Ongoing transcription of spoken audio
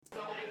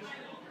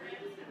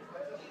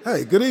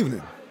Hey, good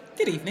evening.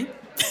 Good evening.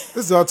 This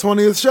is our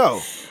 20th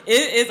show.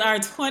 It is our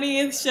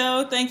 20th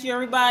show. Thank you,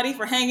 everybody,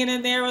 for hanging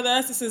in there with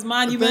us. This is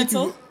Thank you.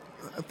 monumental.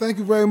 Thank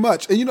you very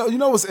much. And you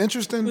know what's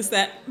interesting? What's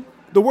that?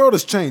 The world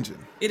is changing.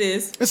 It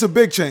is. It's a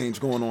big change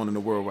going on in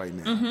the world right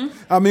now.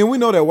 I mean, we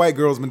know that white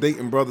girls been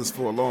dating brothers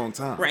for a long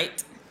time.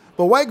 Right.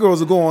 But white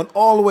girls are going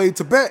all the way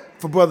to Tibet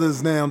for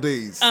brothers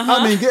nowadays.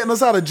 I mean, getting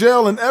us out of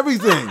jail and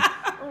everything.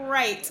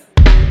 Right.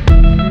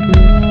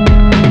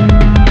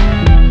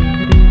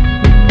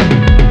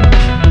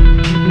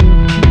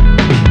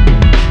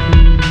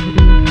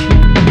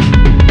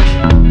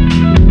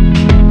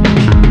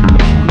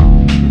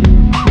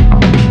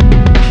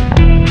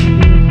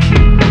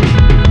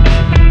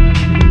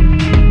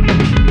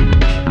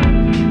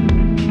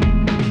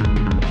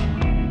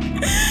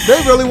 They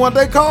really want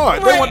that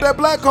card. They want that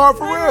black card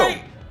for real.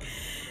 Right.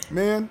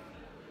 Man.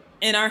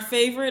 And our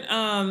favorite,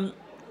 kind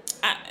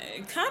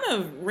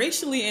of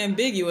racially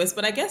ambiguous,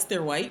 but I guess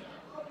they're white.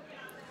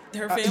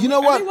 Her family. You know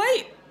Are what? they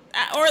white?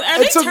 Or are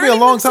they took me a turning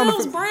long time to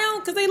themselves brown?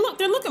 Because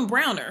they're looking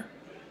browner.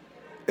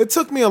 It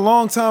took me a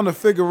long time to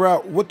figure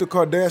out what the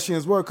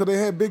Kardashians were because they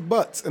had big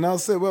butts. And I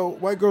said, well,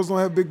 white girls don't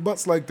have big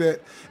butts like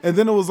that. And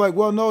then it was like,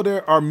 well, no,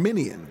 they're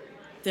Armenian.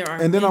 They're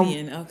And then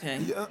Armenian. Okay.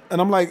 Yeah,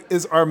 and I'm like,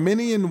 is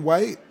Armenian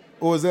white?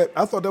 Or is that,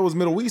 I thought that was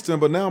Middle Eastern,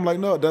 but now I'm like,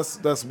 no,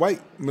 that's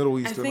white Middle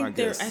Eastern, I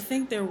guess. I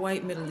think they're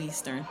white Middle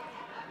Eastern.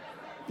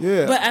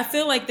 Yeah. But I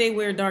feel like they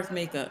wear dark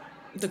makeup,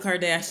 the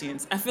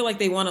Kardashians. I feel like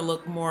they want to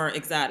look more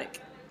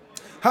exotic.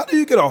 How do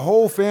you get a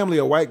whole family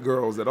of white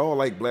girls that all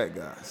like black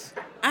guys?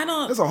 I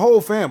don't. That's a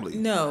whole family.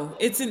 No,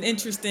 it's an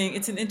interesting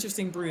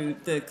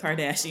brood, the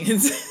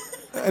Kardashians.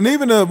 And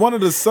even one of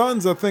the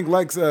sons, I think,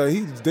 likes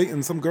he's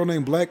dating some girl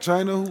named Black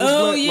China. Who was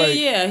black.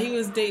 Yeah. He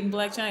was dating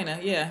Black China,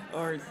 yeah,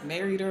 or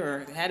married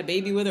her, or had a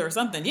baby with her, or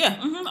something. Yeah,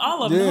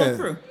 all of them, the whole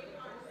crew.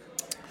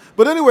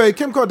 But anyway,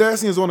 Kim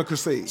Kardashian is on a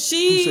crusade.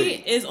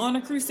 She is on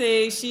a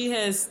crusade. She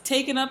has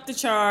taken up the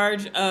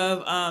charge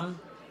of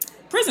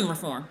prison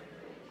reform.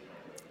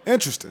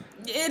 Interesting.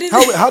 It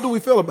is. How do we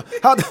feel about?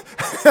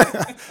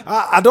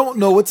 I don't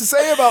know what to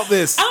say about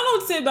this. I don't know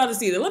what to say about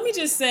this either. Let me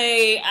just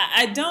say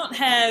I don't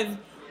have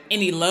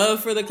any love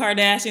for the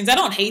Kardashians. I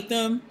don't hate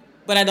them,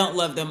 but I don't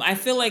love them. I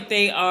feel like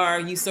they are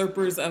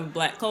usurpers of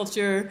black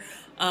culture.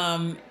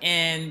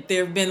 And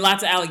there have been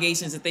lots of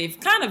allegations that they've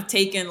kind of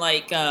taken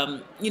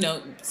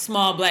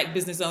small black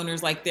business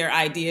owners, like their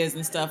ideas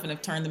and stuff, and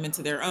have turned them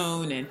into their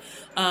own. And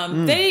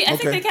I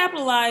think they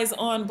capitalize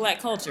on black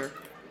culture.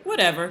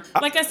 Whatever.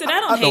 Like I said, I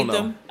don't hate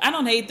them. I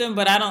don't hate them,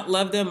 but I don't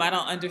love them. I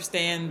don't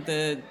understand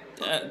the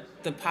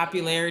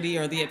popularity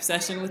or the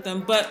obsession with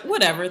them. But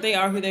whatever. They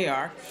are who they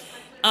are.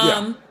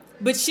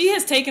 But she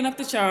has taken up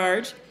the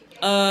charge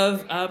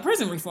of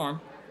prison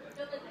reform,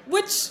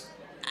 which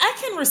I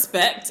can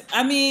respect.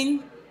 I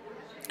mean,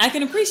 I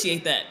can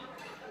appreciate that.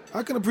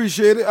 I can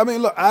appreciate it. I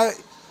mean, look,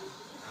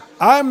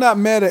 I'm not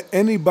mad at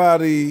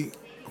anybody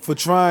for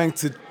trying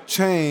to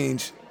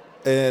change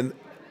an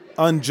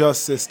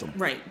unjust system.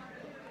 Right.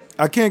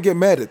 I can't get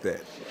mad at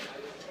that.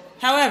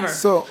 However.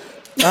 So,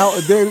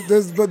 that's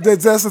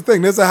the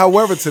thing. There's a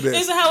however to this.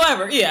 There's a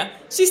however, yeah.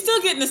 She's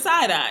still getting the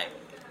side eye.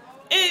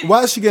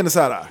 Why is she getting the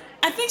side eye?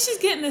 I think she's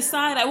getting the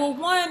side eye. Well,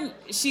 one,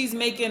 she's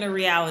making a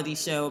reality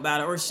show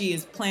about it, or she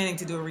is planning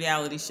to do a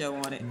reality show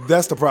on it.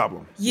 That's the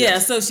problem. Yeah,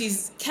 Yes. so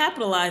she's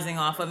capitalizing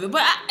off of it.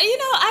 But,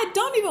 I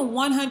don't even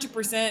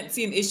 100%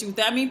 see an issue with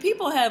that. I mean,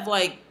 people have,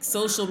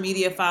 social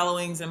media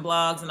followings and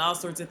blogs and all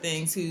sorts of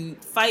things who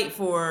fight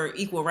for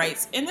equal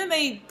rights, and then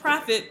they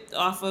profit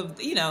off of,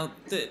 the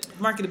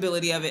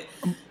marketability of it.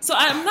 So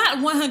I'm not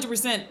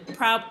 100%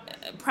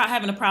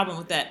 having a problem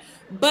with that.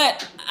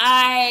 But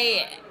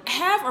I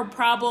have a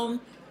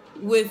problem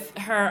with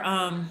her.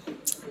 I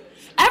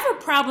have a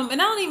problem,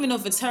 and I don't even know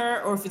if it's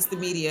her or if it's the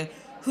media,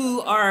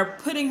 who are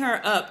putting her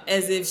up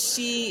as if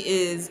she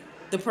is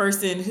the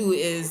person who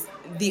is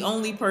the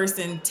only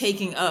person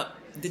taking up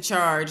the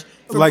charge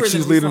for like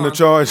prison she's leading the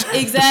reform. charge.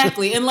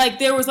 Exactly. And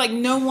there was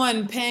no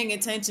one paying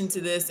attention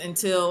to this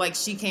until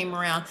she came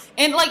around.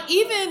 And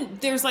even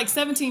there's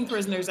 17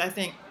 prisoners, I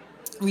think,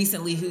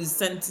 recently whose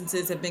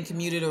sentences have been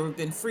commuted or have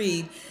been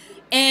freed.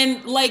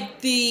 And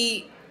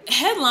the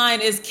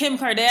headline is Kim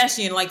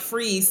Kardashian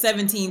frees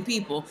 17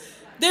 people.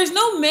 There's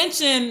no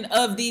mention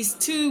of these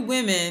two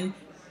women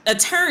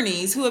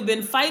attorneys who have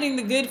been fighting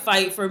the good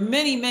fight for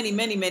many, many,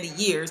 many, many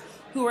years,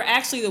 who are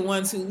actually the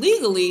ones who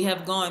legally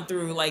have gone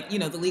through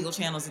the legal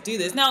channels to do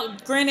this. Now,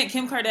 granted,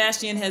 Kim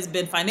Kardashian has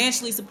been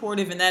financially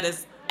supportive, and that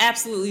is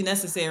absolutely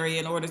necessary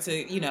in order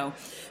to,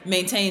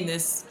 maintain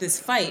this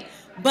fight.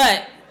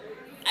 But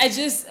I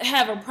just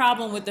have a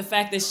problem with the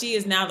fact that she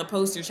is now the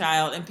poster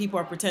child, and people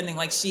are pretending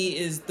like she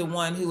is the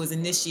one who has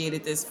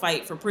initiated this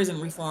fight for prison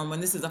reform when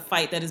this is a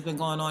fight that has been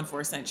going on for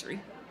a century.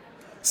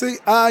 See,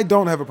 I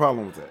don't have a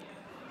problem with that.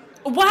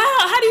 Wow,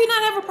 how do you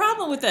not have a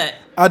problem with that?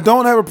 I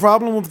don't have a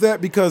problem with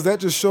that because that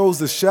just shows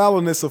the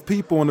shallowness of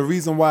people and the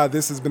reason why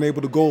this has been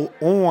able to go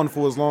on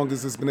for as long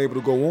as it's been able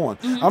to go on.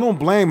 I don't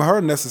blame her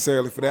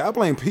necessarily for that. I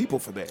blame people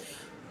for that.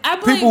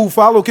 People who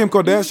follow Kim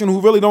Kardashian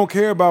who really don't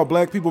care about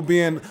black people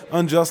being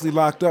unjustly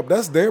locked up,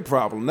 that's their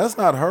problem. That's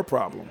not her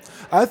problem.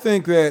 I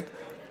think that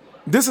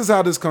this is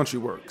how this country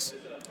works.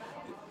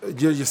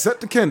 You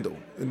set the kindle,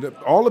 and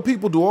all the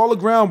people do all the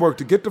groundwork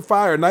to get the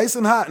fire nice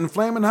and hot and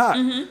flaming hot.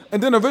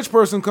 And then a rich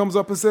person comes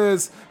up and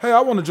says, "Hey, I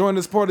want to join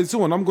this party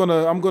too, and I'm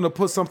gonna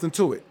put something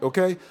to it,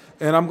 okay?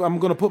 And I'm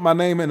gonna put my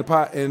name in the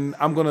pot, and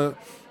I'm gonna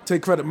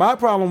take credit." My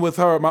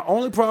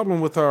only problem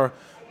with her,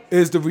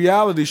 is the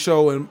reality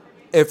show, and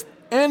if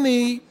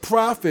any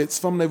profits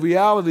from the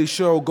reality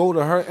show go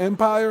to her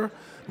empire,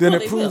 then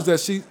it proves that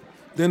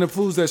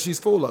she's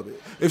full of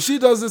it. If she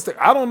does this thing,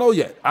 I don't know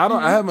yet. I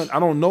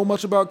don't know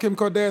much about Kim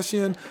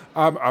Kardashian.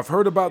 I've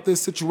heard about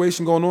this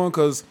situation going on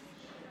because,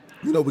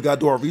 we got to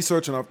do our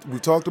research and we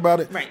talked about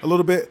it a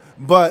little bit.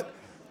 But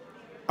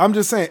I'm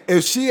just saying,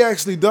 if she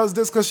actually does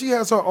this, because she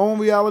has her own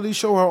reality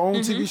show, her own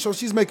TV show,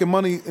 she's making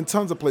money in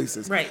tons of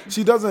places. Right.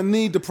 She doesn't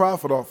need to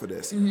profit off of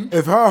this.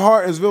 If her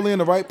heart is really in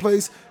the right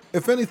place,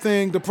 if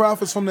anything, the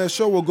profits from that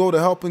show will go to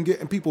helping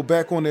getting people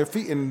back on their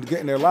feet and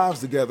getting their lives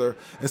together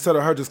instead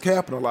of her just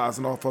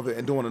capitalizing off of it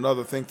and doing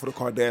another thing for the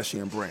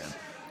Kardashian brand.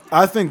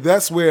 I think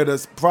that's where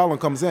this problem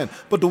comes in.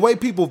 But the way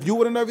people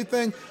view it and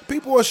everything,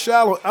 people are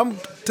shallow. I'm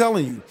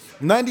telling you,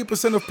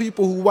 90% of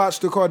people who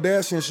watch the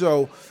Kardashian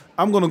show,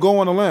 I'm going to go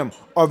on a limb,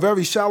 are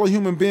very shallow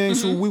human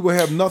beings who we will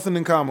have nothing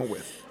in common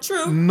with.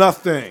 True.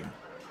 Nothing.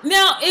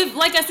 Now, if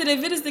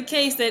it is the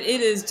case that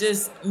it is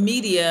just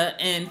media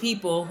and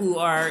people who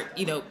are,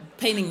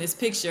 painting this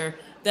picture,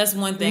 that's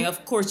one thing.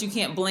 Of course, you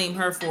can't blame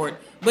her for it.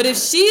 But if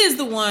she is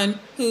the one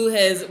who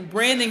has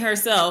branding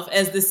herself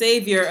as the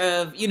savior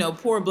of,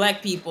 poor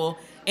black people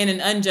in an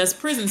unjust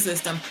prison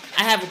system,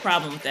 I have a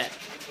problem with that.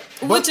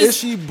 But is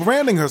she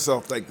branding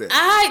herself like that?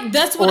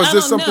 That's what I don't know. Or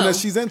is this something that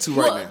she's into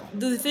right now?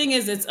 The thing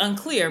is, it's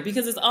unclear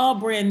because it's all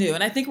brand new.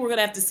 And I think we're going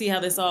to have to see how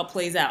this all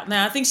plays out.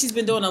 Now, I think she's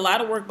been doing a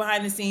lot of work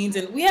behind the scenes,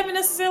 and we haven't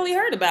necessarily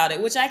heard about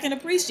it, which I can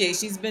appreciate.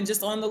 She's been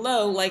just on the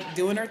low, like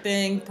doing her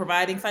thing,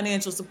 providing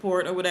financial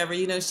support or whatever.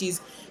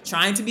 She's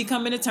trying to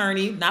become an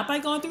attorney, not by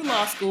going through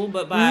law school,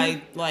 but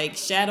by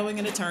shadowing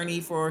an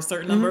attorney for a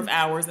certain number of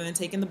hours and then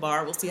taking the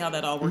bar. We'll see how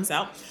that all works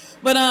out.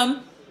 But,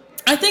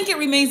 I think it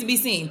remains to be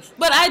seen.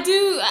 But I have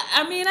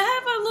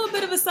a little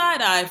bit of a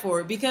side eye for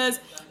it because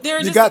there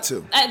are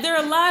there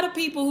are a lot of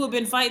people who have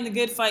been fighting the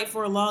good fight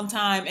for a long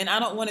time, and I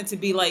don't want it to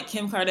be like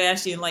Kim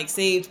Kardashian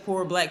saved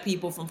poor black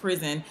people from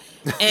prison,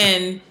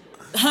 and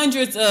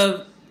hundreds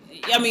of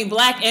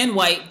black and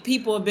white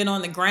people have been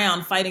on the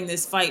ground fighting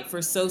this fight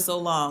for so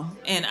long,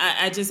 and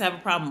I just have a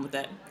problem with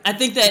that. I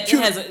think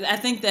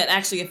that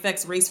actually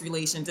affects race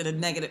relations in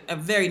a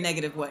very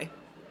negative way.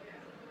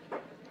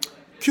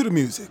 Cue the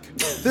music.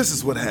 This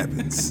is what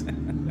happens.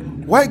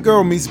 White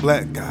girl meets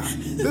black guy.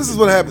 This is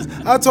what happens.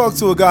 I talked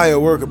to a guy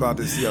at work about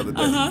this the other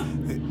day.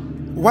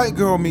 White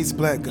girl meets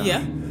black guy.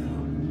 Yeah.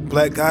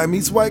 Black guy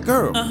meets white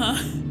girl.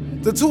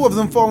 The two of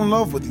them fall in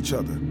love with each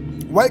other.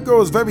 White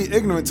girl is very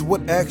ignorant to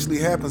what actually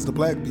happens to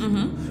black people.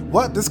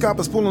 What? This cop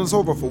is pulling us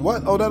over for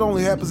what? Oh, that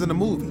only happens in the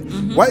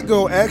movie. White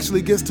girl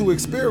actually gets to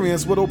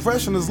experience what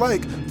oppression is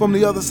like from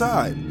the other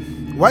side.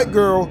 White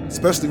girl,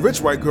 especially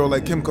rich white girl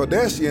like Kim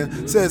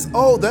Kardashian, says,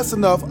 "Oh, that's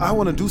enough. I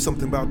want to do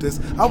something about this.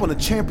 I want to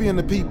champion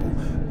the people."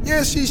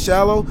 Yeah, she's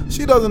shallow.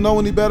 She doesn't know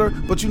any better.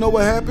 But you know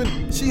what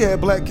happened? She had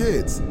black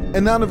kids.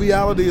 And now the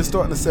reality is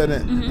starting to set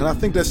in. And I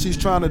think that she's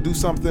trying to do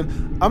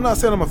something. I'm not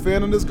saying I'm a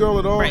fan of this girl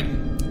at all. Right.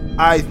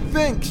 I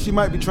think she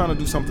might be trying to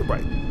do something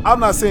right. I'm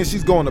not saying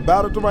she's going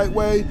about it the right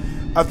way.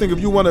 I think if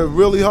you want to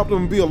really help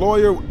them be a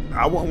lawyer,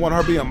 I wouldn't want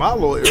her being my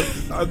lawyer.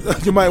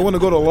 You might want to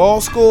go to law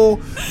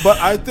school. But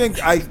I think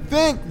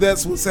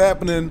that's what's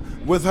happening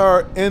with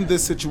her in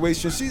this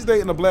situation. She's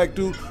dating a black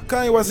dude.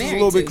 Kanye West is a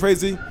little bit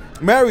crazy.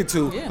 Married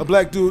to a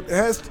black dude.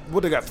 Has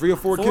they got 3 or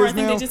 4 kids now? I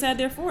think they just had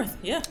their 4th.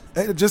 Yeah.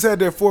 They just had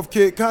their 4th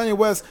kid. Kanye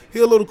West, he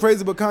a little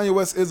crazy, but Kanye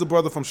West is a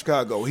brother from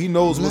Chicago. He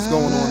knows what's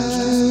going on in the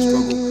streets and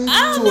struggle.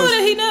 I don't know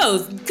that he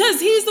knows, because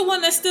he's the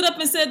one that stood up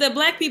and said that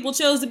black people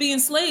chose to be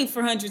enslaved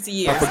for hundreds of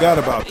years. I forgot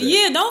about that.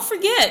 Yeah, don't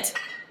forget.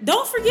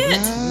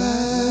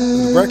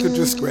 The record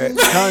just scratched.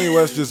 Kanye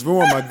West just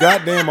ruined my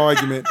goddamn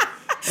argument.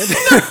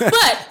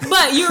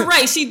 But you're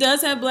right. She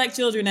does have black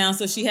children now,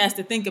 so she has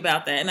to think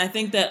about that. And I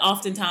think that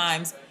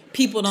oftentimes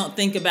people don't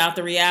think about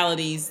the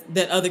realities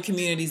that other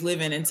communities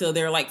live in until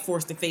they're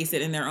forced to face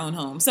it in their own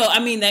home. So,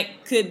 that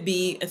could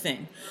be a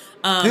thing.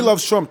 He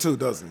loves Trump too,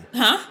 doesn't he?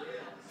 Huh?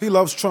 He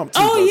loves Trump too.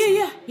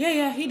 Oh,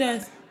 yeah, he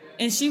does.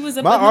 And she was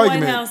up in the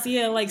White House,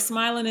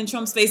 smiling in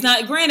Trump's face.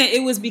 Now, granted,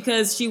 it was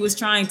because she was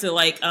trying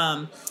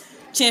to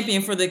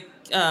champion for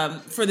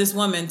this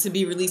woman to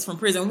be released from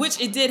prison, which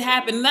it did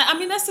happen.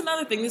 That's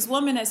another thing. This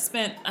woman has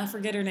spent, I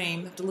forget her name,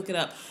 I have to look it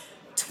up,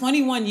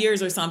 21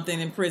 years or something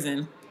in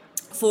prison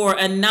for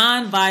a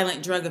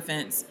non-violent drug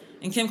offense.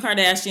 And Kim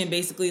Kardashian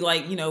basically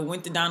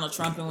went to Donald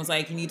Trump and was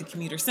like, you need to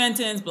commute her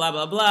sentence, blah,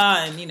 blah,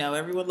 blah. And,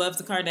 everyone loves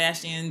the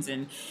Kardashians.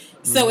 And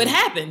so it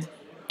happened.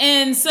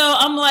 And so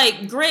I'm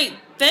like, great,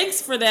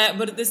 thanks for that.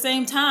 But at the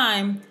same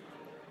time,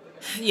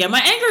 Yeah, my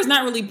anger is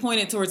not really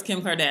pointed towards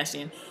Kim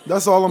Kardashian.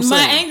 That's all I'm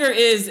saying. My anger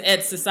is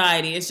at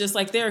society. It's just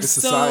like there are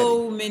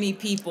so many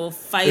people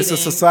fighting. It's a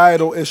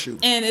societal issue.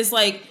 And it's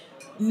like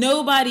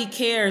nobody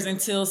cares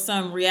until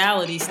some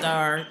reality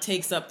star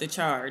takes up the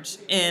charge.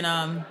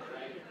 And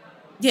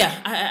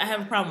yeah, I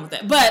have a problem with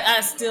that. But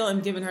I still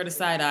am giving her the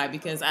side eye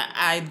because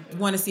I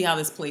want to see how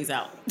this plays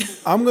out.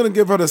 I'm going to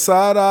give her the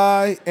side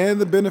eye and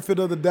the benefit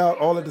of the doubt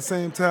all at the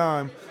same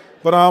time.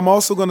 But I'm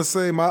also going to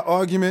say my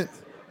argument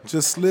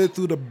just slid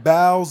through the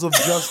bowels of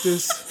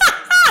justice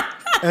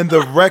and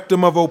the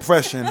rectum of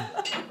oppression.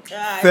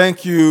 God.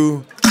 Thank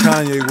you,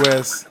 Kanye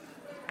West.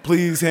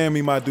 Please hand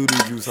me my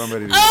doo-doo juice. I'm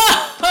ready to go.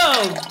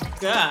 Oh,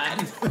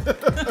 God.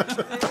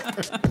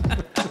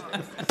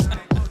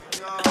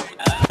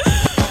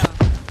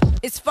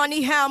 It's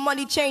funny how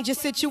money changes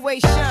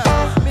situation.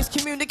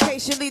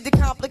 Miscommunication lead to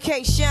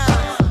complication.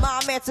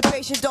 My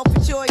emancipation don't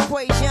fit your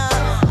equation.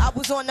 I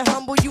was on the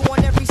humble, you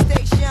on every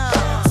station.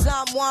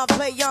 Someone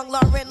play young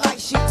Lauren like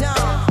she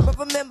done. But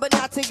remember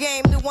not to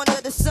game new under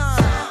the sun.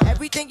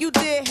 Everything you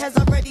did has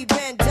already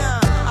been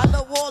done. I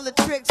know all the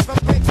tricks from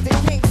bricks to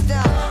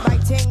Kingston. My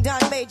ting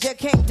done, Major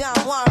Kingdom,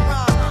 one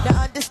run.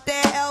 Now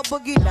understand L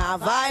Boogie, not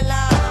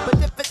violent.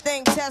 But if a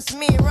thing test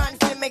me, run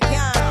for me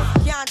gun.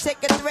 Can't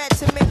take a threat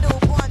to me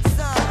newborn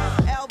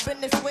son. L been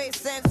this way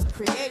since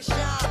creation.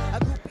 A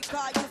groupie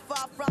call you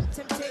far from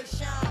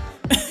temptation.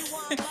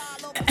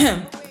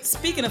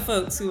 Speaking of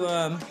folks who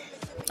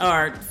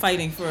are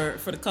fighting for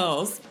the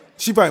cause.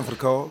 She fighting for the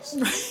cause.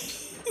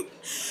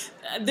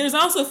 There's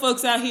also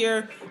folks out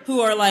here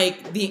who are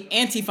like the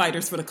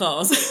anti-fighters for the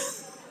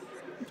cause.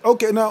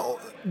 Okay, now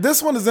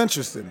this one is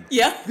interesting.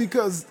 Yeah.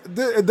 Because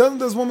doesn't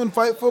this woman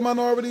fight for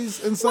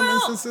minorities in some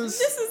instances?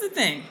 This is the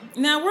thing.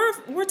 Now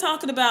we're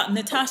talking about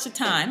Natasha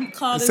Tyne.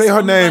 Say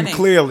her name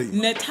clearly.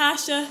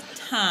 Natasha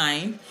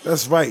Tyne.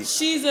 That's right.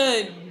 She's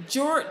a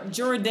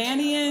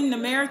Jordanian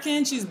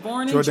American. She's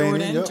born in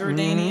Jordan. Yep.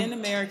 Jordanian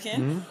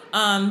American.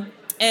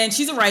 And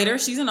she's a writer.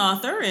 She's an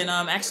author, and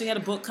actually had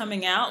a book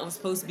coming out. It was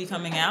supposed to be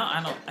coming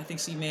out. I think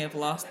she may have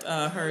lost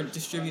her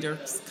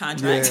distributor's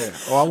contract.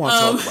 Yeah. Oh, I want to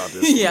talk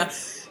about this. Yeah.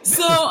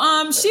 So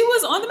she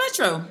was on the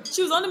metro.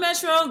 She was on the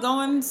metro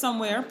going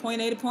somewhere, point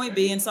A to point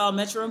B, and saw a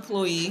metro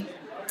employee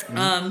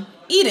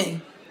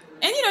eating.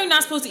 And, you're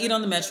not supposed to eat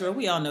on the metro.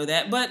 We all know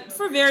that. But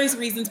for various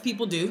reasons,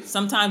 people do.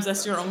 Sometimes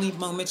that's your only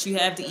moment you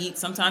have to eat.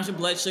 Sometimes your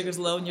blood sugar's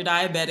low and you're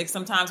diabetic.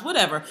 Sometimes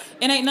whatever.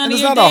 It ain't none of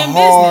your damn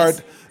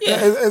business. Yeah.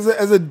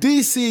 As a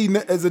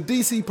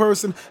DC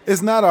person,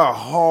 it's not a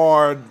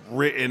hard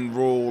written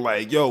rule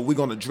like, yo, we're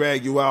going to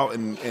drag you out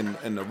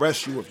and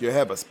arrest you if you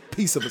have a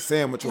piece of a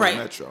sandwich on the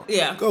metro.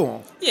 Yeah. Go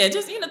on. Yeah,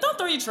 just, don't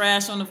throw your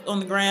trash on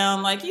the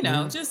ground. Like,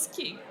 just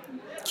keep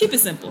it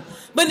simple.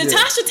 But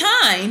Natasha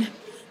Tyne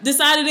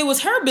decided it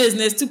was her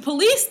business to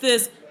police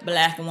this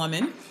black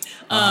woman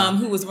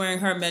who was wearing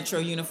her metro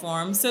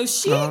uniform. So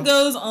she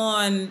goes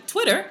on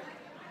Twitter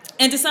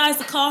and decides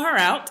to call her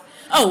out.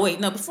 Oh,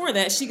 wait, no, before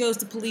that, she goes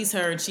to police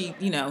her and she,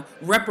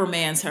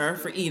 reprimands her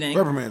for eating.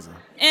 Reprimands her.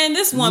 And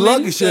this woman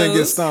Lucky she didn't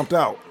get stomped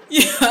out.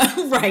 Yeah,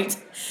 right.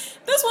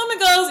 This woman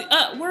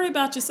goes, worry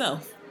about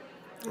yourself.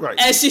 Right.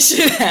 As she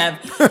should have.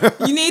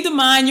 You need to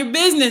mind your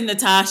business,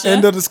 Natasha.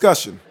 End of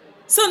discussion.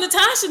 So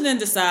Natasha then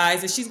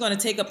decides that she's going to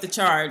take up the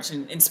charge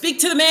and speak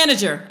to the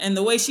manager. And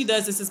the way she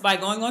does this is by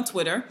going on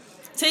Twitter,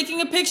 taking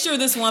a picture of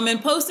this woman,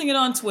 posting it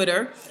on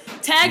Twitter,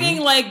 tagging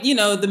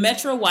the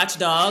Metro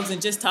watchdogs,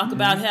 and just talk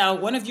about how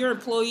one of your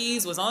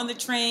employees was on the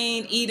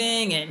train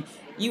eating and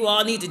you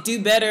all need to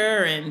do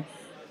better. And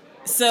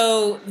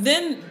so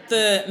then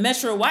the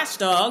Metro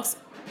watchdogs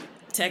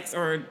text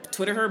or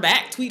tweet her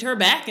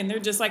back, and they're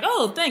just like,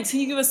 oh, thanks.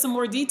 Can you give us some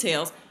more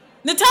details?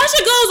 Natasha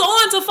goes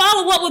on to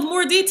follow up with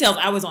more details.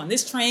 I was on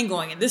this train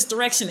going in this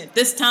direction at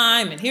this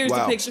time, and here's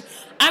the picture.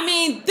 I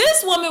mean,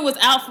 this woman was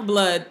out for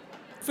blood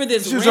for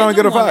this She was trying to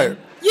get her fired.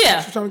 Yeah.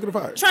 She was trying to get her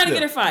fired. Trying to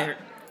get her fired.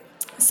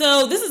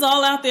 So this is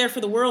all out there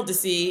for the world to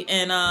see,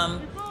 and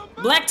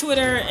Black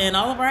Twitter and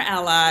all of our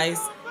allies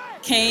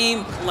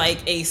came like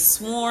a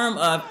swarm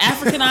of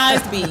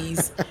Africanized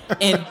bees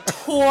and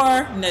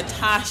tore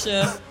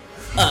Natasha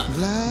up.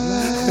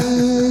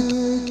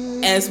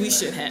 As we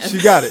should have. She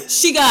got it.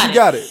 She got it.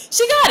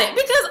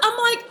 Because I'm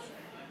like,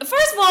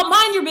 first of all,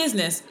 mind your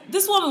business.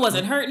 This woman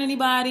wasn't hurting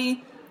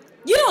anybody.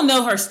 You don't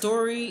know her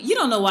story. You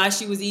don't know why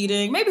she was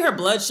eating. Maybe her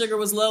blood sugar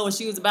was low and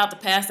she was about to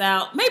pass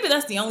out. Maybe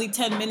that's the only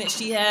 10 minutes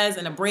she has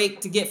and a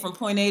break to get from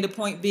point A to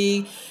point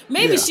B.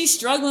 Maybe she's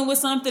struggling with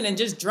something and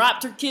just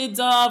dropped her kids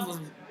off, was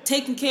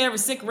taking care of a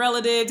sick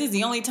relative. This is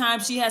the only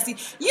time she has to.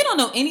 You don't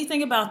know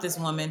anything about this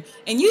woman,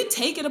 and you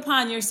take it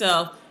upon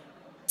yourself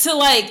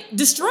to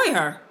destroy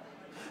her.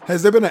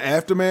 Has there been an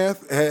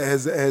aftermath?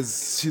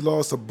 Has she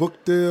lost a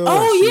book deal?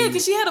 Oh, yeah,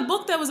 because she had a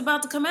book that was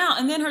about to come out,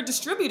 and then her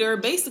distributor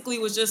basically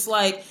was just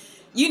like,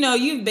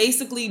 you've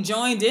basically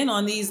joined in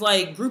on these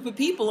group of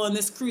people on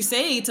this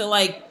crusade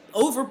to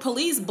over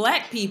police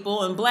black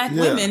people and black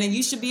women, and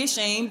you should be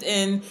ashamed,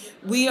 and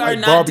we are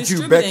not Barbecue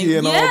distributing. Becky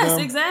and all them? Yes,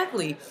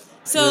 exactly.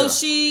 So Yeah.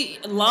 she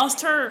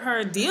lost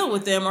her deal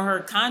with them, or her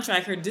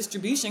contract, her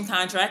distribution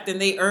contract, and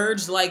they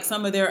urged like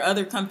some of their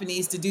other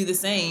companies to do the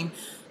same.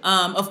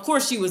 Of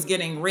course, she was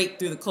getting raked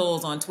through the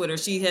coals on Twitter.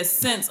 She has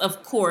since,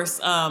 of course,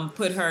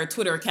 put her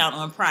Twitter account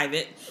on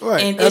private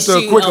Right. and After a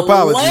issued quick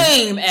apology.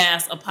 lame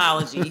ass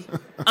apology.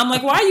 I'm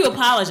like, why are you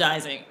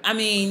apologizing? I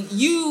mean,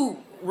 you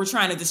were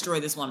trying to destroy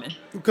this woman.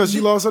 Because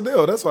she lost her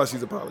deal. That's why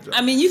she's apologizing.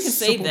 I mean, you can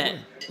save Simple that. thing.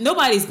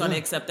 Nobody's going to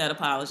accept that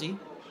apology.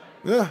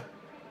 Yeah.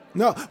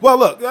 No. Well,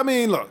 look. I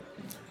mean, look.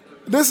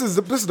 This is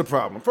the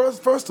problem.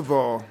 First of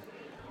all,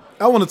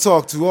 I want to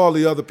talk to all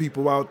the other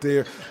people out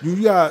there.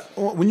 You got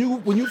when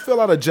you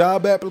fill out a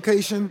job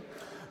application,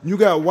 you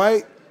got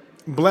white,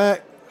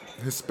 black,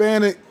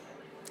 Hispanic,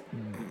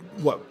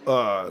 Native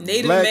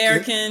black,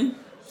 American.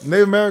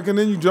 Native American.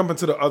 Then you jump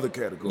into the other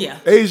category. Yeah.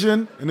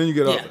 Asian, and then you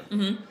get Yeah. other.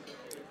 Mm-hmm.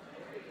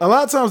 A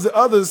lot of times the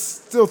others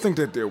still think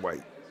that they're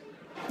white,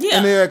 Yeah.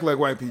 and they act like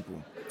white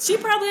people. She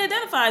probably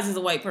identifies as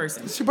a white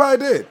person. She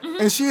probably did,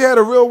 and she had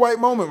a real white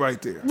moment right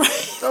there.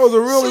 That was a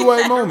really She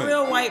white had moment. A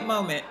real white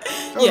moment.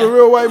 That was a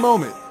real white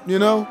moment, you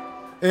know?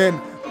 And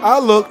I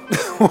looked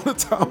on the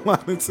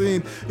timeline and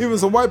seen even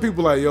some white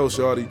people like, yo,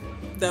 shorty,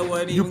 That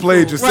wasn't you even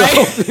played cool.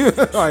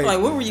 yourself. Right?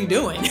 like, what were you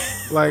doing?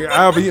 like,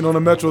 I'll be eating on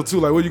the metro too.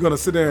 Like, what, you going to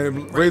sit there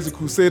and raise a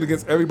crusade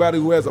against everybody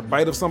who has a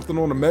bite of something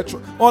on the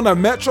metro? On the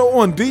metro?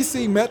 On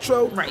DC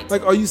Metro? Right.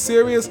 Like, are you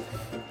serious?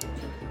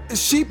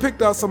 She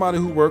picked out somebody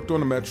who worked on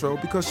the metro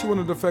because she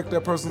wanted to affect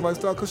that person's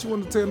lifestyle, because she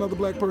wanted to tear another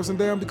black person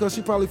down, because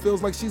she probably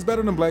feels like she's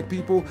better than black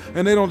people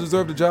and they don't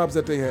deserve the jobs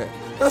that they have.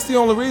 That's the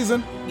only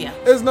reason. Yeah.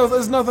 There's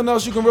nothing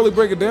else you can really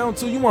break it down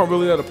to. You weren't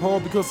really that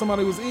appalled because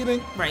somebody was eating.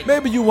 Right.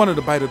 Maybe you wanted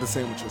a bite of the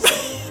sandwich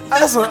yourself.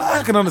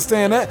 I can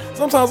understand that.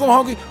 Sometimes I'm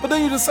hungry, but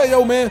then you just say,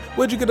 yo, man,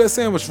 where'd you get that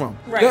sandwich from?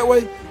 Right. That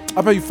way,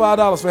 I pay you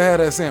 $5 for half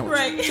that sandwich.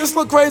 Right. Just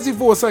look crazy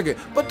for a second,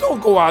 but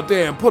don't go out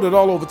there and put it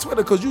all over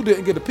Twitter because you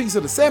didn't get a piece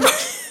of the sandwich.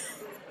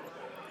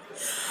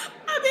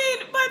 I mean,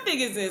 my thing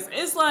is this.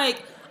 It's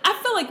like, I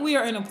feel like we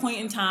are in a point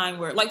in time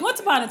where, like, once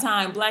upon a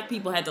time, black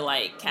people had to,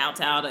 like,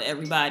 kowtow to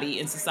everybody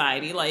in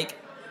society. Like,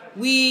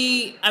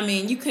 you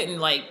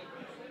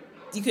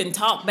couldn't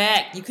talk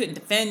back. You couldn't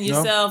defend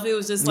yourself. It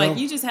was just like,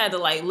 you just had to,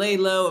 like, lay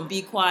low and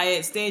be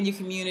quiet, stay in your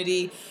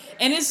community.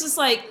 And it's just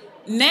like,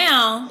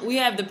 now we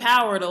have the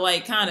power to,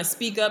 like, kind of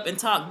speak up and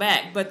talk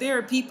back. But there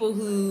are people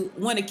who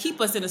want to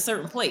keep us in a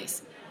certain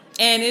place.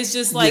 And it's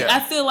just like,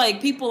 I feel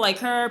like people like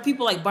her,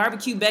 people like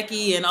Barbecue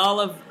Becky and all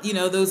of,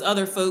 those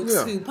other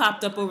folks who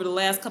popped up over the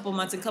last couple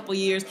months and couple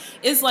years.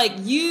 It's like,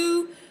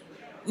 you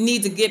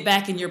need to get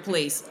back in your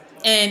place.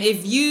 And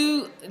if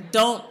you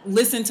don't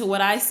listen to what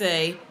I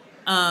say,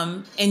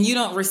 and you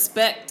don't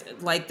respect,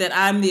 like, that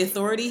I'm the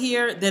authority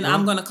here, then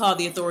I'm going to call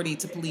the authority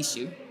to police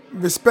you.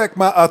 Respect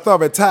my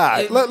authority.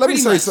 Let me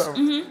say much.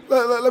 something.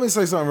 Mm-hmm. Let me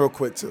say something real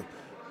quick, too.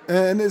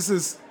 And this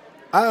is...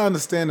 I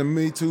understand the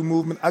Me Too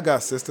movement. I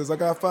got sisters. I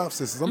got 5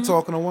 sisters. I'm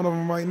talking to one of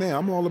them right now.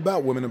 I'm all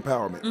about women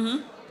empowerment.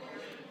 I'm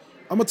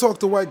going to talk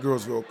to white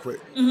girls real quick.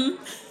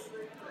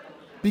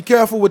 Be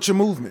careful with your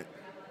movement,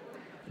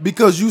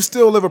 because you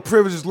still live a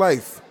privileged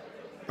life,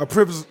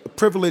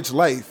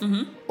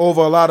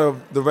 over a lot of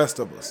the rest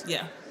of us.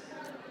 Yeah.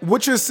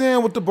 What you're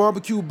seeing with the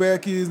Barbecue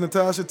Beckies,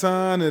 Natasha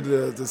Tyne,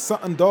 and the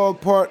something dog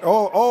part,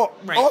 all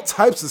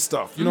types of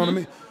stuff. You know what I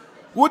mean?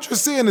 What you're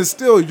seeing is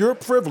still your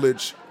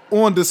privilege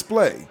on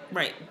display.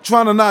 Right.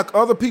 Trying to knock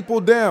other people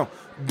down.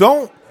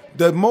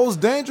 The most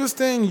dangerous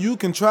thing you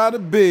can try to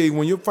be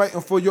when you're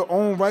fighting for your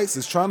own rights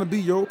is trying to be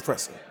your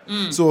oppressor.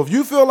 So if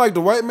you feel like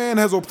the white man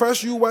has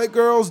oppressed you, white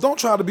girls, don't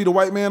try to be the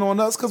white man on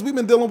us, because we've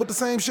been dealing with the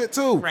same shit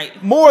too.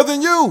 Right. More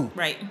than you.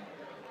 Right.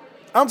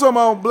 I'm talking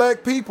about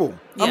black people.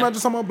 Yeah. I'm not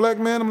just talking about black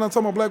men. I'm not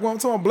talking about black women. I'm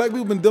talking about black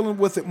people been dealing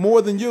with it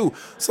more than you.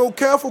 So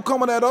careful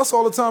coming at us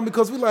all the time,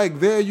 because we like,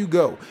 there you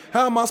go.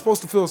 How am I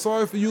supposed to feel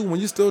sorry for you when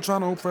you're still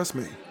trying to oppress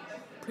me?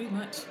 Pretty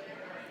much.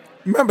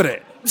 Remember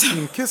that. You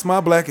can kiss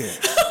my black ass.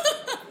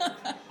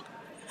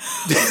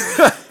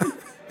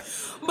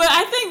 But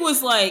I think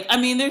was like, I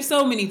mean, there's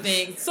so many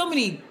things, so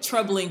many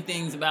troubling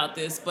things about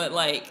this, but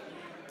like,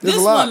 There's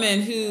this a lot.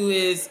 woman who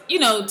is,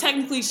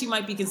 technically she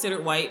might be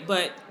considered white,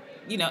 but,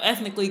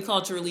 ethnically,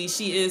 culturally,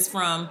 she is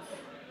from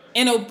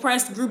an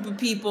oppressed group of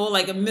people,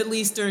 like a Middle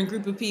Eastern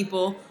group of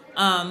people.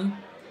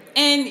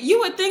 And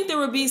you would think there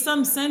would be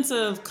some sense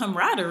of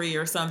camaraderie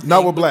or something.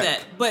 Not with black.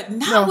 that, but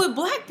not with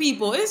black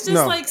people. It's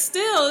just like,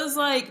 still, it's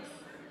like,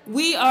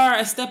 we are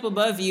a step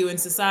above you in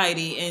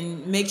society,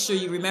 and make sure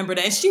you remember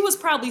that. And she was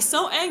probably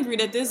so angry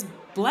that this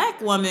black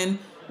woman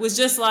was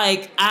just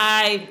like,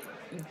 I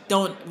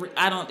don't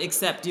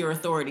accept your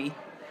authority,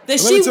 that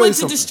she went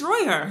to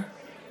destroy her.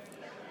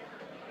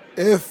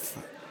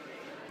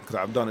 Because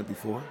I've done it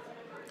before.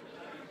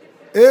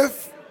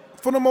 If,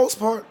 for the most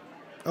part,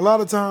 a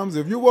lot of times,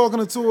 if you're walking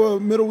into a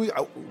Middle East,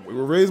 we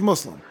were raised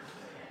Muslim.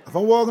 If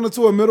I'm walking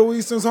into a Middle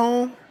Eastern's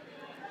home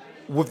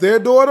with their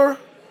daughter,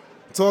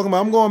 talking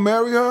about I'm going to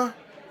marry her,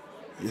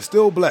 you're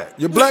still black.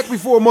 You're black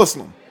before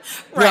Muslim.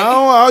 Right.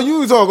 Now,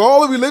 you talk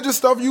all the religious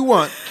stuff you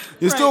want.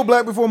 You're still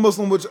black before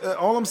Muslim, which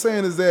all I'm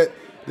saying is that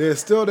there's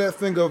still that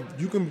thing of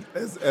you can,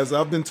 as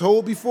I've been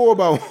told before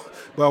about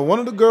one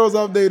of the girls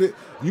I've dated,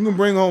 you can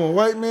bring home a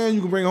white man,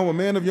 you can bring home a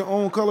man of your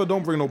own color.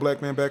 Don't bring no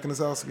black man back in this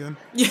house again.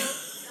 Yeah.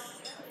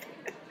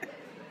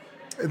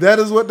 That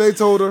is what they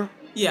told her.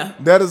 Yeah.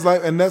 That is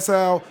like, and that's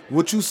how,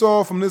 what you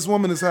saw from this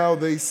woman is how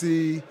they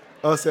see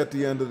us at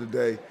the end of the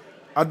day.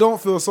 I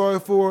don't feel sorry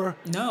for her.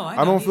 No,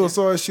 I don't feel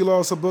sorry she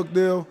lost her book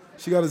deal.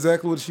 She got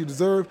exactly what she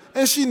deserved.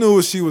 And she knew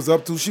what she was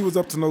up to. She was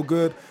up to no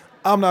good.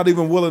 I'm not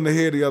even willing to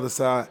hear the other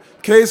side.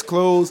 Case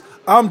closed.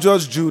 I'm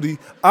Judge Judy.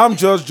 I'm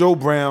Judge Joe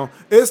Brown.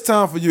 It's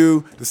time for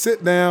you to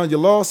sit down. You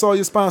lost all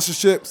your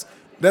sponsorships.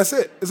 That's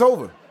it. It's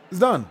over. It's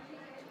done.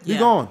 You're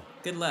gone.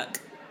 Good luck.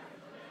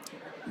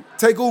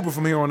 Take Uber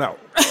from here on out.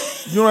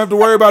 You don't have to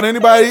worry about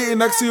anybody eating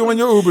next to you in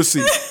your Uber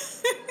seat.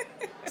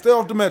 Stay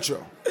off the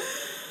metro.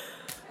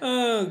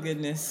 Oh,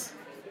 goodness.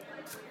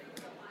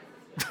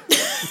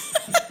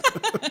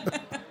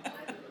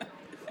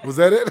 Was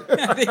that it?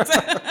 I think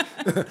so.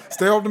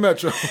 Stay off the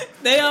metro.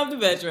 Stay off the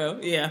metro,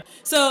 yeah.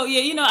 So,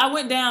 yeah, I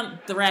went down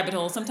the rabbit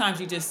hole.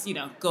 Sometimes you just,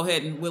 go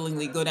ahead and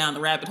willingly go down the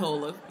rabbit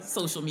hole of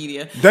social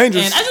media.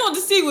 Dangerous. And I just want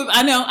to see what,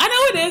 I know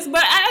it is,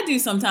 but I do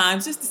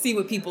sometimes just to see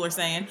what people are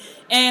saying.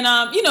 And,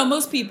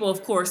 most people,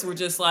 of course, were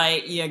just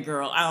like, yeah,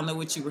 girl, I don't know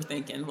what you were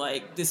thinking.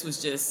 Like, this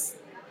was just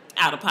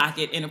out of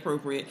pocket,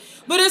 inappropriate.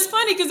 But it's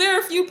funny because there are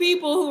a few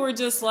people who are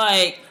just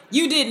like,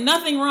 you did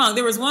nothing wrong.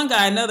 There was one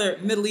guy, another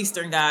Middle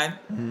Eastern guy,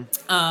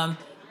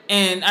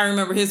 and I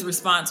remember his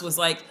response was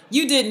like,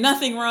 you did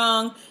nothing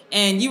wrong,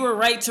 and you were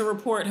right to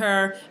report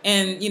her,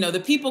 and, the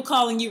people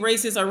calling you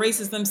racist are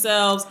racist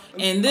themselves,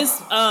 and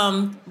this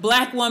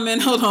black woman,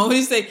 hold on, what did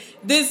he say?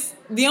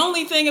 The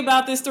only thing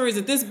about this story is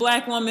that this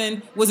black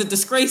woman was a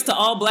disgrace to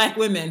all black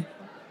women.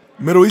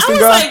 Middle Eastern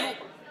guy? Like,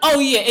 oh,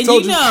 yeah, and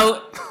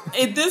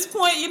at this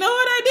point, you know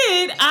what I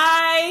did?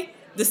 I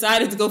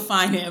decided to go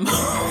find him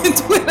on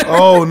Twitter.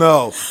 Oh,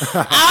 no.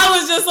 I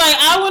was just like,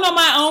 I went on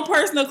my own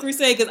personal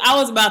crusade because I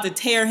was about to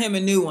tear him a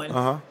new one.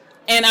 Uh-huh.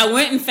 And I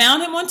went and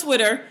found him on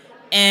Twitter,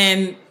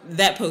 and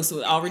that post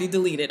was already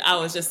deleted. I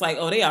was just like,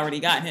 oh, they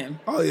already got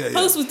him. Oh, yeah.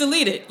 Post was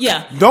deleted.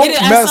 Yeah. Don't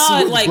mess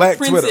with black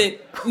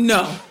printed. Twitter.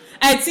 No.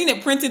 I had seen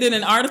it printed in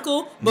an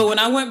article, but when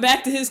I went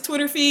back to his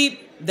Twitter feed,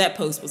 that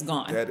post was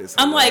gone. That is hilarious.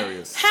 I'm like,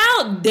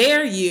 how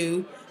dare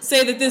you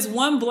say that this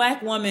one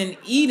black woman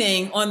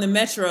eating on the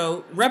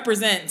metro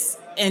represents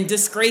and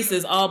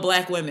disgraces all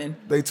black women?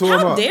 They tore him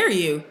up. How dare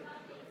you?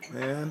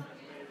 Man.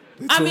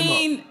 That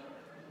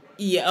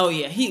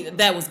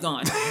was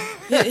gone.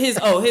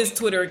 His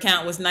Twitter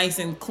account was nice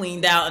and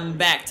cleaned out and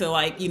back to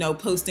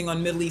posting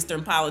on Middle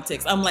Eastern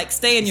politics. I'm like,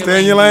 stay in your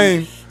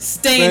lane.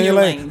 Stay in your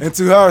lane. And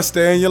to her,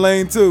 stay in your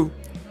lane too.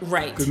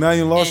 Right. Because now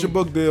you lost your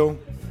book deal.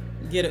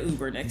 Get an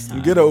Uber next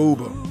time. Get an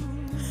Uber.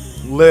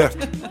 Lyft.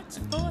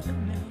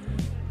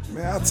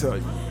 Man, I'll tell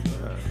you.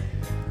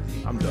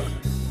 I'm done.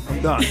 I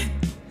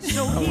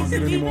don't want to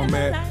get any more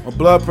mad. My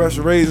blood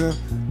pressure raising.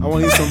 I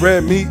want to eat some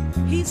red meat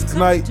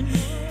tonight.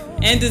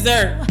 And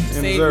dessert.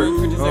 Save room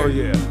for dessert. Oh,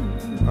 yeah.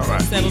 All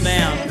right. Settle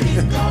down.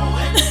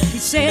 He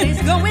said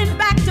he's going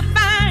back to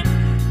find.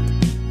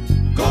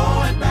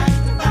 Going back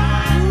to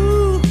find.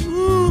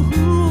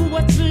 Ooh,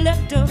 what's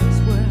left of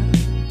his world.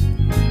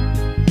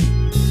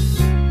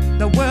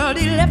 The world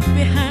he left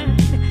behind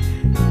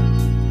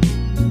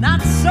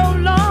not so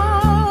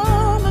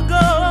long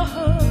ago.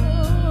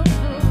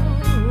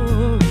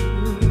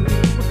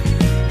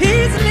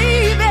 He's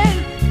leaving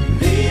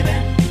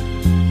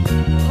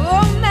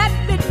on that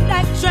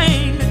midnight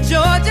train to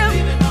Georgia.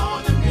 Leaving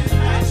on the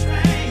midnight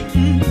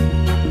train.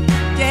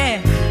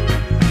 Yeah,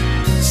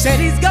 said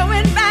he's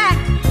going back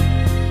to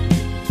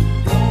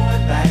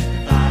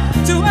find.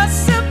 to a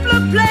simpler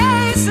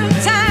place and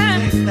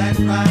time. Place that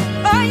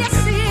right. Oh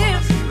yes he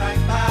is. Right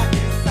by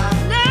his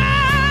side.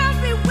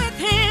 Now be with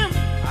him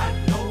I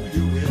know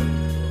you will.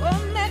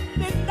 on that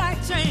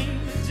midnight train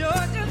to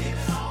Georgia.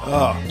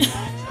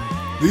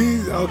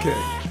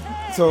 Okay.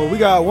 So we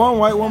got one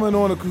white woman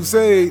on a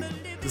crusade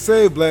to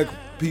save black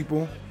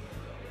people.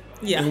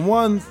 Yeah. And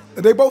one,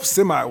 they both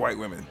semi-white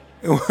women.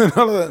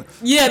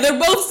 Yeah,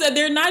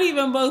 they're not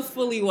even both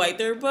fully white.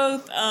 They're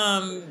both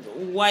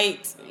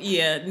white,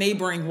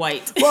 neighboring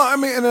white. Well, I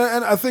mean,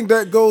 and I think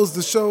that goes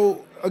to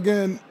show,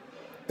 again,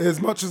 as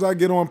much as I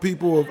get on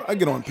people of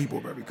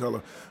every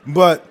color,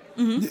 but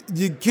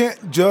you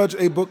can't judge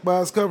a book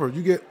by its cover.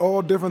 You get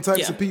all different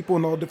types of people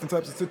in all different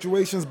types of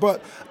situations,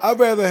 but I'd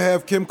rather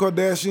have Kim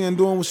Kardashian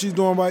doing what she's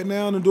doing right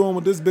now than doing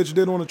what this bitch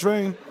did on the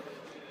train.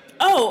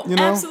 Oh,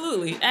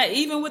 absolutely.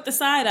 Even with the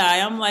side eye,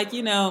 I'm like,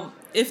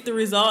 if the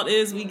result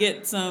is we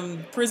get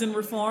some prison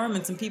reform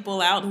and some people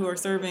out who are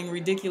serving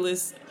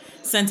ridiculous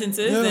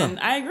sentences, then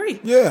I agree.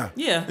 Yeah.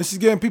 Yeah. And she's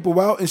getting people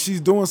out and she's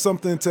doing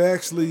something to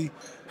actually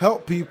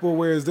help people,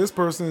 whereas this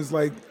person is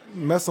like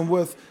messing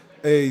with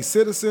a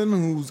citizen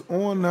who's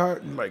on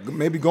her, like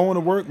maybe going to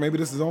work, maybe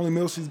this is the only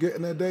meal she's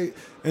getting that day,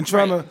 and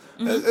trying to,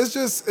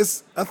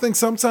 I think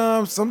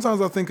sometimes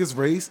I think it's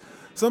race.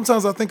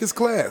 Sometimes I think it's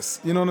class.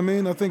 You know what I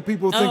mean? I think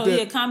people think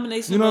that.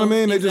 Combination. You know what I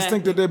mean? Exactly. They just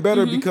think that they're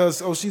better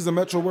because, she's a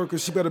metro worker.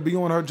 She better be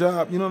on her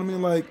job. You know what I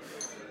mean? Like,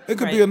 It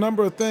could be Right. a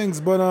number of things,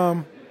 but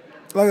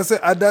like I said,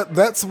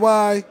 that's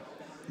why.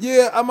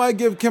 Yeah, I might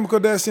give Kim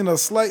Kardashian a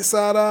slight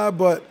side eye,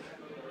 but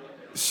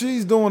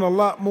she's doing a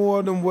lot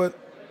more than what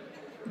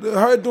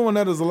her doing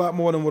that is a lot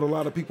more than what a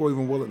lot of people are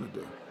even willing to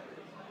do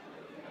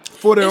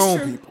for their It's own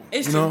true. people.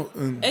 It's you true. know,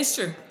 and It's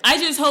true. I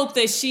just hope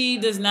that she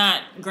does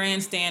not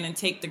grandstand and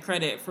take the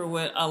credit for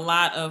what a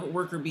lot of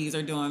worker bees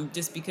are doing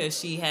just because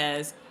she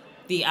has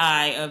the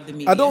eye of the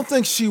media. I don't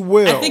think she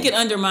will. I think it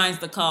undermines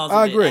the cause.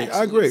 I of it, agree. I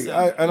actually, agree.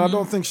 so. I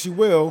don't think she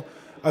will.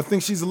 I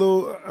think she's a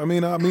little. I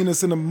mean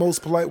this in the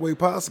most polite way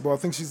possible. I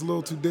think she's a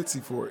little too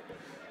ditzy for it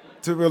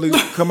to really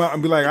come out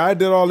and be like, I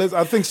did all this.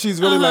 I think she's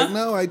really like,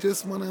 no, I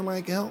just want to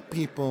like help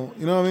people.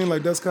 You know what I mean?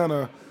 Like that's kind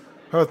of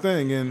her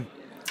thing, and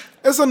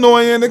it's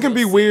annoying. It can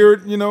be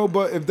weird, you know.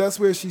 But if that's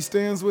where she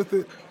stands with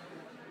it,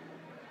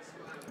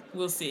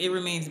 We'll see. It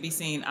remains to be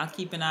seen. I'll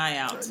keep an eye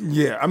out.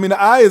 yeah. I mean, the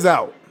eye is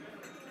out.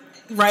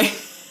 Right.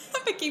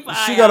 I'm gonna keep an eye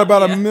out. She got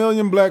about yeah. 1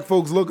 million black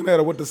folks looking at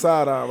her with the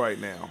side eye right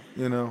now.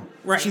 You know,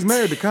 Right. She's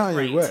married to Kanye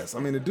Right. West. I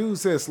mean, the dude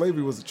said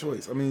slavery was a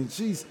choice. I mean,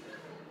 she's.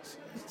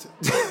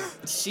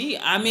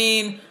 I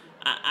mean,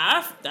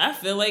 I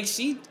feel like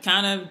she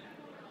kind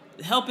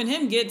of helping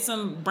him get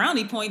some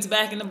brownie points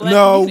back in the black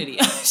community.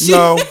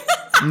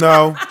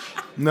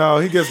 No.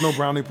 He gets no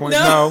brownie points.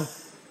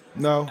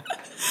 No.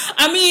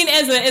 I mean,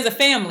 as a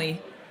family,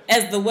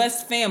 as the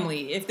West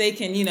family, if they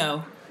can,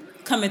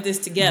 come at this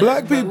together.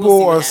 Black But people we'll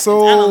see what are happens.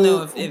 so- I don't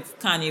know if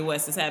Kanye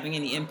West is having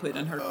any input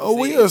on her. Oh,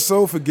 we are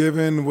so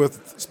forgiving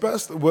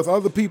especially with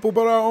other people,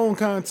 but our own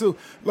kind too.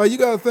 Like you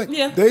gotta think,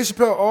 Yeah. Dave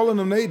Chappelle, all of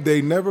them,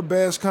 they never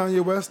bash Kanye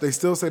West. They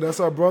still say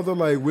that's our brother.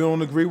 Like we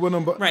don't agree with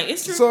him, but Right,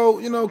 it's true. So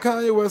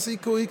Kanye West, he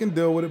cool, he can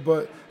deal with it,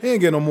 but he ain't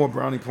getting no more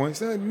brownie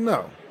points. No,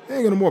 he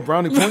ain't getting no more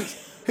brownie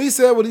points. He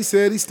said what he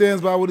said. He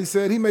stands by what he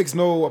said. He makes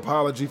no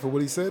apology for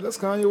what he said. That's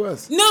Kanye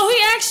West. No,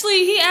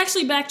 he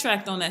actually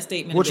backtracked on that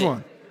statement. Which a bit.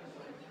 one?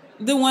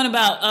 The one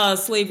about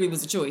slavery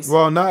was a choice.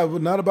 Well,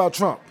 not about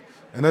Trump,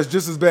 and that's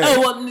just as bad. Oh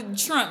well,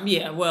 Trump.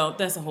 Yeah, well,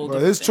 that's a whole. Well,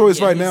 different his thing. choice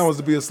Yeah, right he's- now is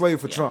to be a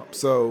slave for Trump.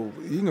 So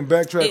you can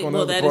backtrack on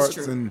well, other that is parts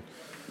true. and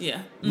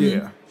Yeah.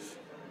 yeah.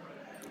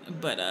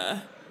 But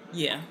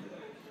yeah.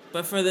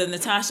 But for the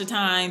Natasha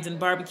Tynes and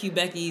Barbecue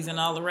Beckys and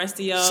all the rest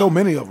of y'all, So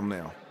many of them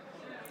now.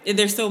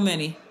 there's so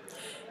many.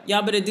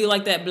 Y'all better do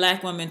like that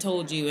black woman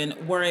told you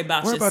and worry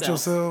about Worry yourself. about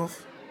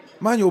yourself.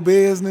 Mind your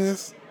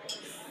business.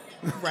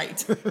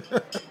 Right.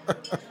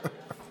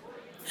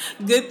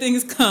 Good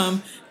things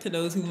come to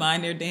those who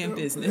mind their damn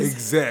business.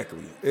 Exactly.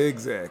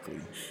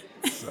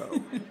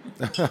 So,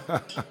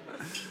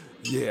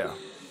 yeah.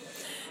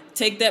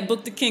 Take that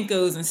book to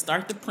Kinko's and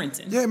start the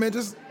printing. Yeah, man,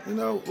 just,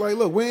 like,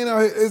 look, we ain't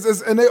out here.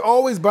 And they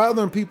always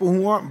bothering people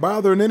who aren't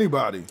bothering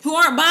anybody. Who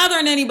aren't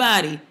bothering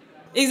anybody.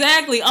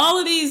 Exactly. All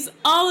of these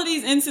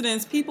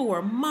incidents, people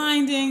were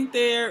minding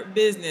their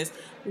business,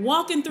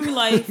 walking through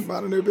life,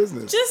 Minding their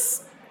business.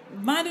 just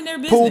minding their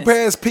business. Pull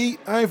past Pete.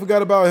 I ain't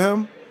forgot about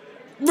him.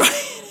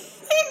 Right.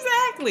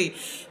 Exactly.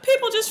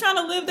 People just trying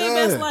to live their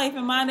best Yeah. life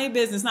and mind their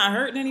business, not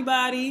hurting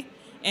anybody.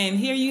 And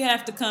here you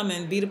have to come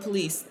and be the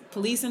police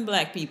and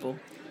black people.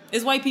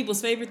 It's white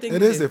people's favorite thing It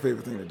to is do. their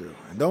favorite thing to do.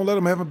 And don't let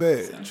them have a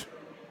badge.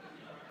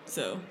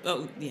 So,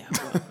 oh yeah.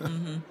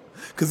 Well,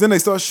 Because then they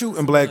start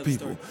shooting black Another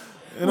people. story.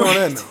 And all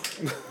that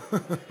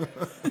Right. now.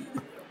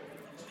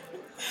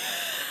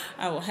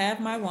 I will have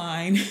my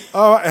wine.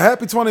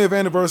 Happy 20th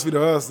anniversary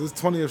to us. This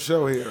 20th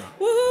show here.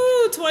 Woohoo!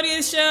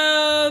 20th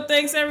show.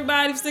 Thanks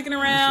everybody for sticking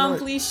around. right.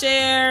 Please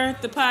share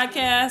the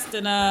podcast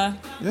and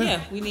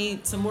yeah, we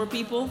need some more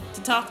people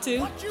to talk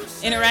to,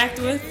 interact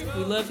with.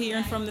 We love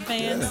hearing from the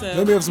fans. So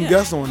Maybe have some yeah.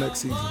 guests on next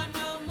season.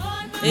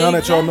 Now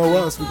that y'all know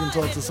us, we can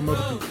talk to some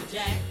other people.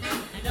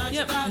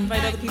 Yep,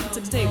 invite other people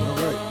to the table. All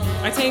right.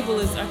 Our table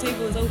is open.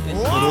 It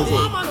is open.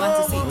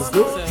 Lots of seats. Let's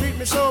do it. Treat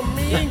me so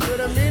mean, you're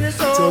the meanest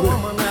Till old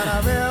then. woman that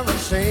I've ever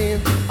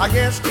seen. I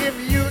guess if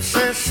you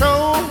say so,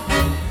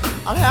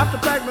 I'll have to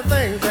pack my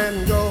things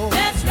and go.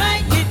 That's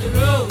right, hit the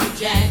road,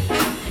 Jack.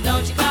 And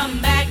don't you come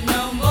back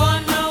no more,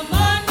 no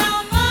more,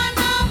 no more,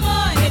 no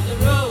more. Hit the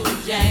road,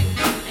 Jack.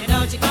 And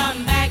don't you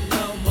come back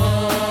no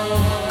more.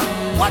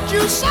 What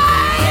you say?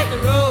 Hit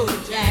the road,